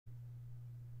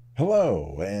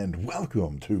Hello and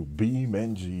welcome to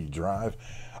BeamNG.Drive.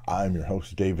 I'm your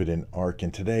host davidinark,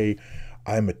 and today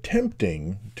I'm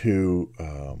attempting to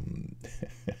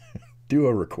do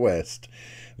a request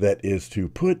that is to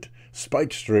put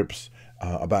spike strips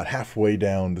about halfway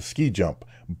down the ski jump,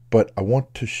 but I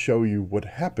want to show you what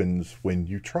happens when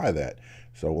you try that.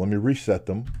 So let me reset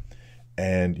them,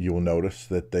 and you'll notice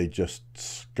that they just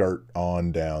skirt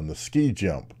on down the ski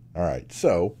jump. All right,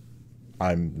 so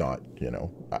I'm not,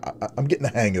 I'm getting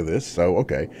the hang of this, so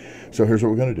okay. So here's what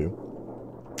we're going to do.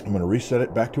 I'm going to reset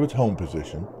it back to its home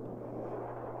position.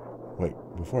 Wait,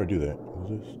 before I do that, was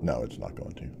this? No, it's not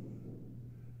going to.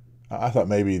 I thought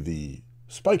maybe the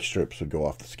spike strips would go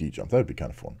off the ski jump. That would be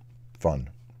kind of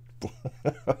fun.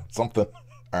 Something.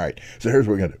 All right, so here's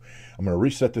what we're going to do. I'm going to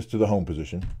reset this to the home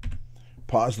position,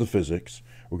 pause the physics.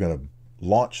 We're going to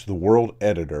launch the world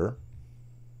editor.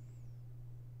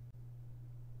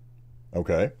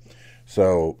 Okay,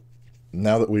 so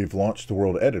now that we've launched the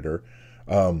world editor,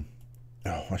 oh,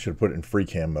 I should have put it in free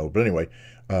cam mode. But anyway,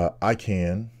 I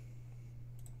can,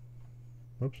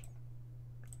 oops,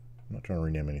 I'm not trying to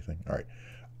rename anything. All right,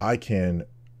 I can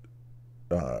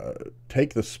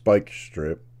take the spike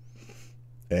strip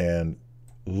and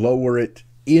lower it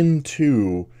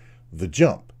into the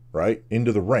jump, right,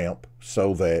 into the ramp,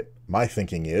 so that my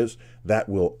thinking is that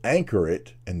will anchor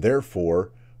it, and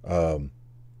therefore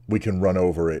we can run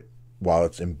over it while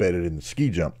it's embedded in the ski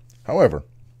jump. However,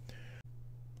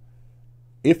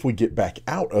 if we get back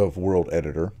out of World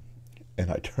Editor and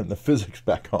I turn the physics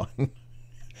back on,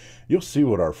 you'll see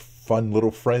what our fun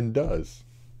little friend does.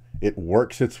 It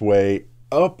works its way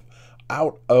up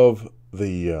out of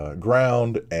the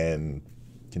ground and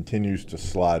continues to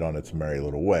slide on its merry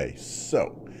little way.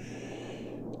 So,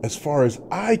 as far as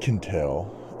I can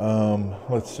tell,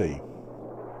 let's see.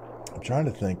 I'm trying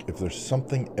to think if there's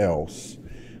something else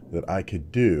that I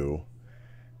could do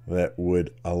that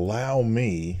would allow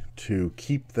me to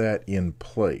keep that in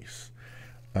place.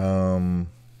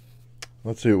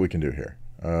 Let's see what we can do here.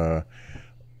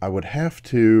 I would have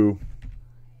to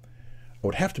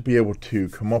be able to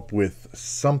come up with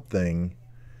something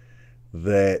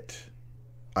that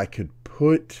I could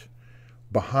put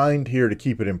behind here to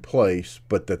keep it in place,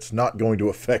 but that's not going to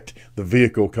affect the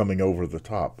vehicle coming over the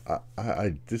top.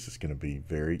 This is going to be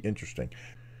very interesting.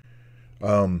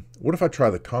 What if I try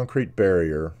the concrete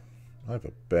barrier? I have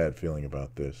a bad feeling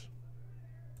about this.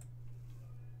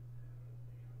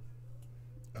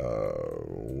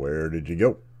 Where did you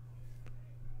go?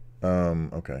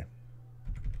 Okay.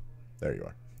 There you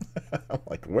are. I'm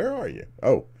like, where are you?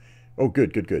 Oh,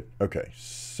 good. Okay,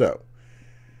 so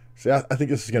see, I think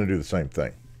this is going to do the same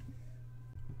thing.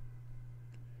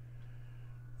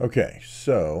 Okay,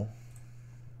 so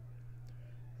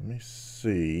let me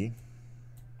see.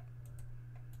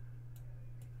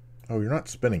 Oh, you're not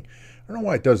spinning. I don't know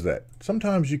why it does that.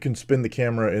 Sometimes you can spin the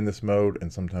camera in this mode,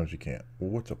 and sometimes you can't.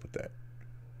 Well, what's up with that?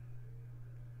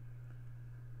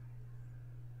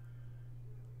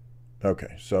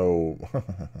 Okay, so my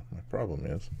problem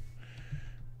is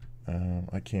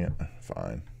I can't.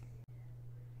 Fine.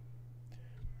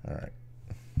 All right.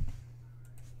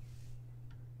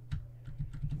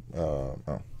 Oh.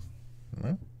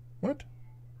 No? What?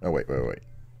 Oh, wait.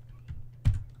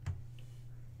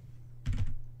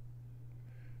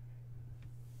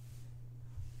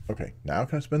 Okay, now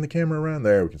can I spin the camera around?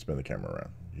 There, we can spin the camera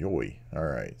around. Yoy. All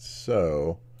right,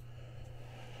 so...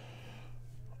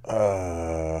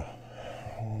 oh,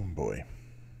 boy.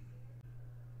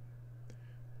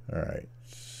 All right,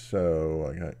 so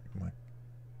I got my...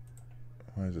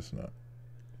 Why is this not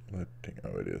letting?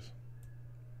 Oh, it is.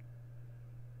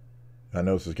 I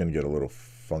know this is going to get a little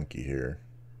funky here.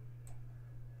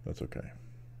 That's okay.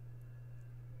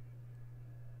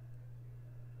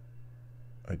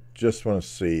 I just want to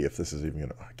see if this is even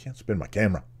going to... I can't spin my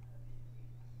camera.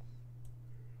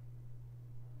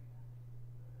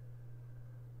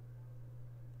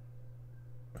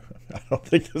 I don't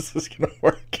think this is going to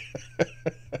work.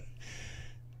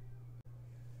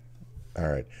 All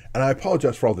right, and I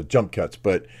apologize for all the jump cuts,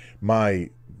 but my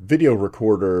video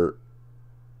recorder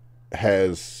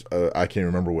has I can't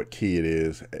remember what key it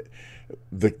is.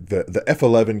 The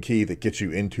F11 key that gets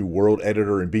you into World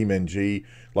Editor and BeamNG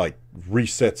like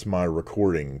resets my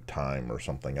recording time or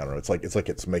something. I don't know. It's like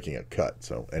it's making a cut.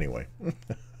 So anyway,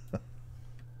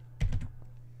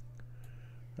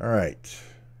 all right.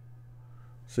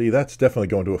 See, that's definitely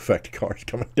going to affect cars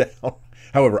coming down.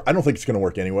 However, I don't think it's going to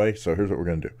work anyway. So here's what we're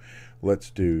going to do. Let's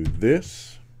do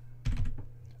this.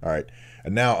 All right.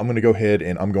 And now I'm going to go ahead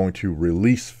and I'm going to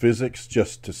release physics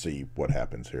just to see what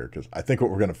happens here. Because I think what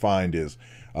we're going to find is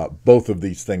both of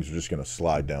these things are just going to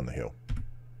slide down the hill.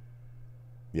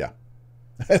 Yeah.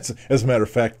 As a matter of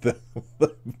fact, the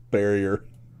barrier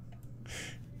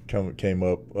came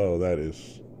up. Oh,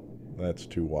 that's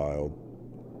too wild.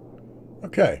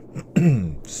 Okay.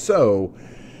 So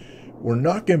we're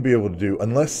not going to be able to do,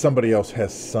 unless somebody else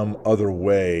has some other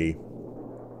way.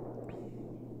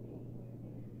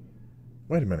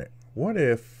 Wait a minute. What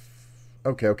if...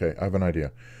 Okay, I have an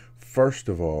idea. First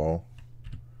of all,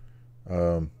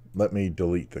 let me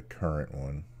delete the current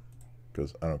one,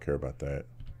 because I don't care about that.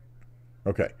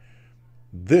 Okay.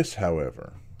 This,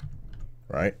 however,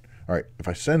 right? All right, if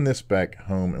I send this back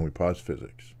home and we pause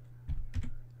physics.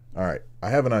 All right, I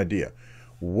have an idea.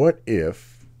 What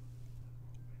if...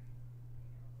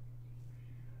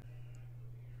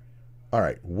 All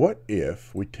right, what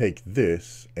if we take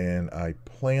this and I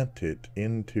plant it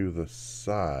into the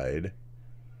side?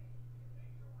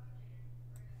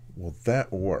 Will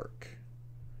that work?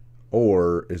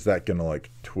 Or is that going to,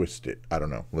 like, twist it? I don't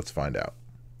know. Let's find out.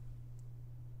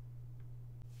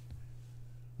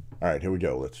 All right, here we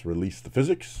go. Let's release the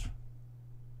physics.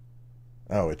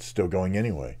 Oh, it's still going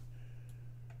anyway.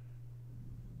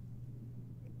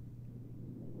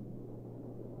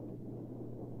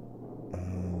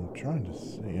 I'm trying to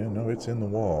see. Yeah, no, it's in the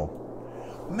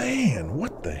wall. Man,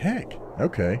 what the heck?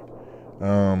 Okay.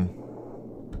 I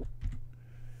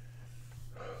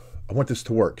want this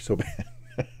to work so bad.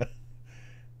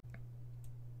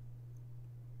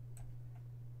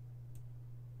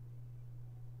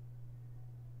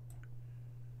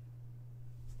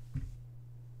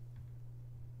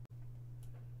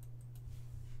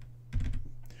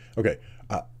 Okay,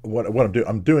 what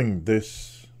I'm doing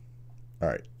this. All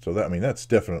right, so that, I mean, that's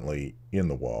definitely in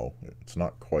the wall. It's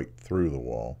not quite through the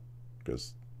wall,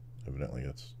 because evidently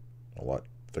it's a lot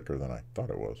thicker than I thought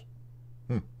it was.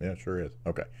 Yeah, it sure is.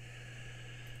 Okay,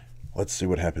 let's see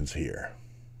what happens here.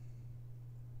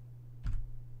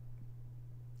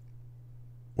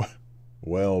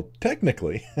 Well,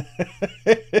 technically,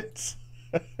 it's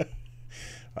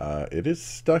it is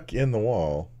stuck in the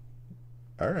wall.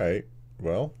 All right,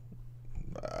 well.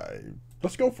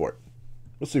 Let's go for it.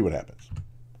 Let's see what happens.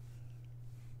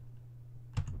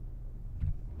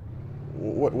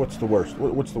 What's the worst?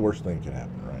 What's the worst thing that can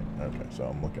happen, right? Okay, so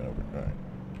I'm looking over. All right.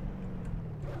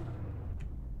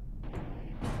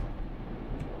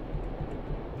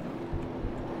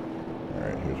 All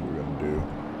right, here's what we're gonna do.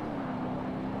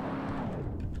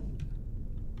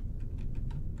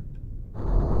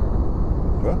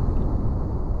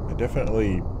 Well, I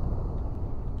definitely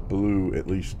blew at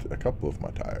least a couple of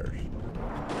my tires.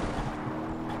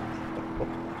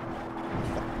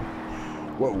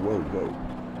 Whoa.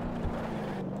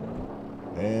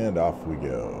 And off we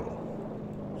go.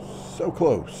 So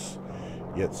close,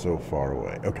 yet so far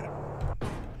away. Okay.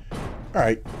 All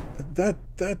right.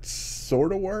 That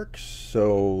sort of works.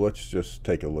 So let's just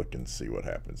take a look and see what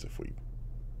happens if we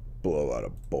blow out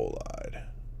a bolide.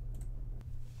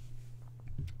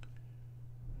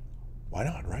 Why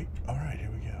not, right? All right, here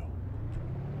we go.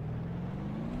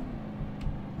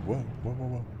 Whoa.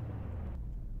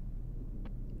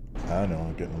 I know,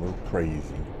 I'm getting a little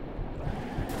crazy.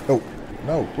 Oh,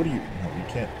 no, what are you... No, you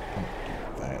can't...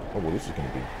 that. Oh, well, this is going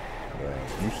to be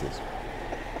useless.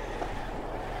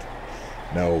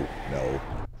 No.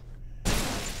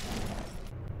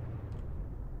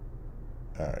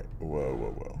 Alright,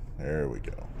 whoa. There we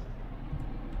go.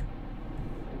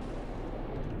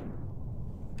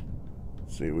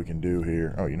 Let's see what we can do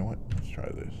here. Oh, you know what? Let's try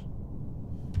this.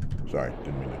 Sorry,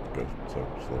 didn't mean to go so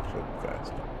slow, so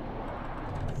fast.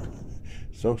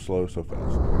 So slow, so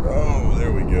fast. Oh,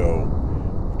 there we go.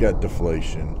 We've got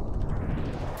deflation.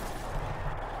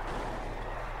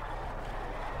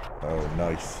 Oh,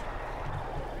 nice.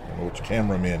 I don't know which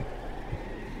camera I'm in.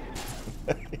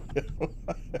 I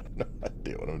have no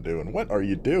idea what I'm doing. What are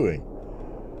you doing?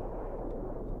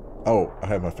 Oh, I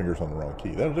have my fingers on the wrong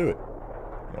key. That'll do it.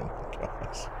 Oh my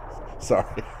gosh.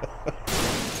 Sorry.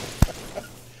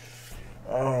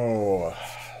 Oh,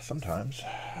 sometimes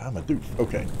I'm a doof.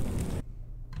 Okay.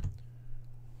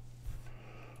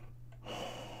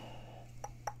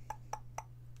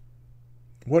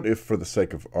 What if, for the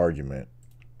sake of argument,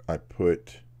 I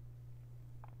put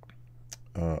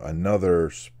another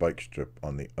spike strip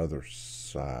on the other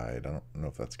side? I don't know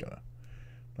if that's gonna...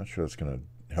 I'm not sure that's gonna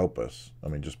help us. I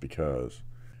mean, just because.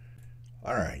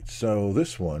 All right, so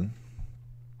this one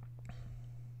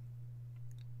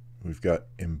we've got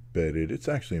embedded. It's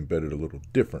actually embedded a little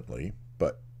differently,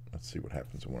 but let's see what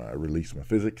happens when I release my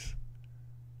physics.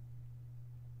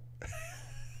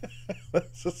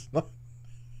 That's just not...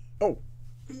 Oh,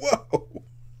 whoa.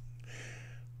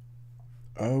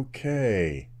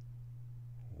 Okay.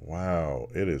 Wow,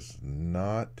 it is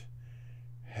not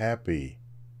happy.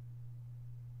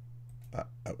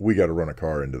 We got to run a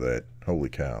car into that. Holy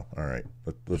cow. All right,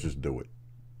 let's just do it.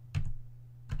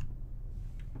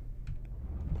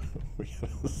 We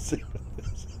got to see what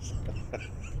this is.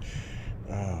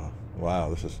 Oh, wow,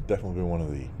 this has definitely been one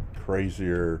of the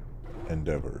crazier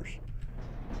endeavors.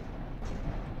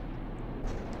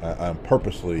 I'm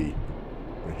purposely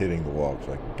hitting the wall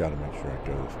because I got to make sure I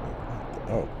go this way.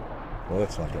 Oh, well,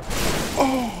 that's not good.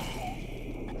 Oh!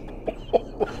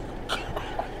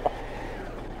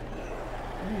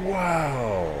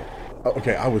 Wow.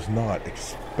 Okay, I was not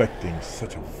expecting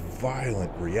such a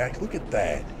violent reaction. Look at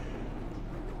that.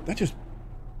 That just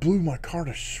blew my car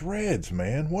to shreds,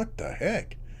 man. What the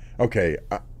heck? Okay,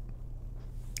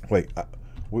 wait.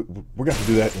 We're going to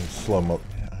do that in slow mo.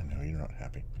 I know you're not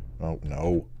happy. Oh,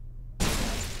 no.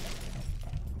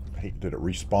 I hate that it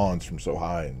respawns from so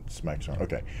high and smacks on.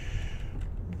 Okay.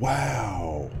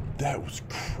 Wow. That was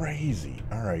crazy.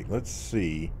 All right, let's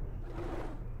see.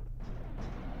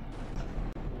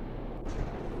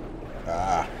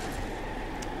 Ah.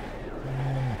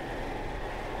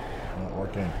 Not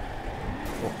working.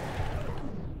 Oh.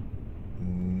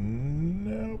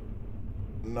 Nope.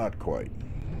 Not quite.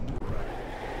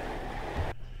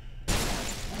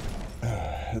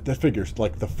 That figures,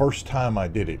 like, the first time I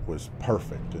did it was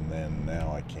perfect, and then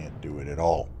now I can't do it at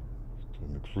all.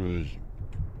 Crazy.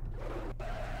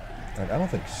 I don't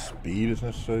think speed is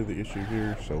necessarily the issue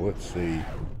here, so let's see.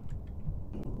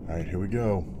 Alright, here we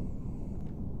go.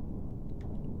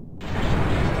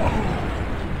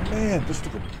 Oh, man, just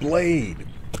took a blade.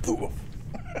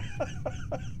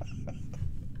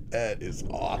 That is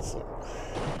awesome.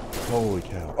 Holy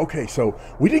cow. Okay, so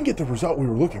we didn't get the result we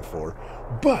were looking for,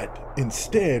 but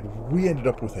instead we ended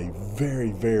up with a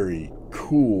very, very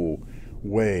cool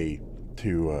way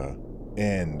to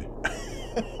end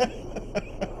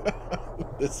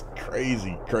this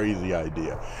crazy, crazy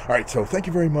idea. All right, so thank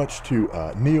you very much to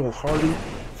Neil Hardie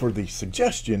for the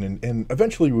suggestion, and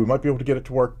eventually we might be able to get it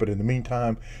to work, but in the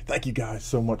meantime, thank you guys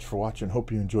so much for watching.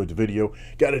 Hope you enjoyed the video.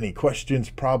 Got any questions,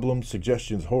 problems,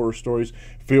 suggestions, horror stories,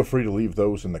 feel free to leave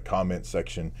those in the comment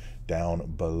section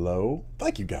down below.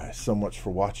 Thank you guys so much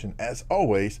for watching. As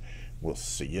always, we'll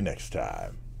see you next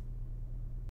time.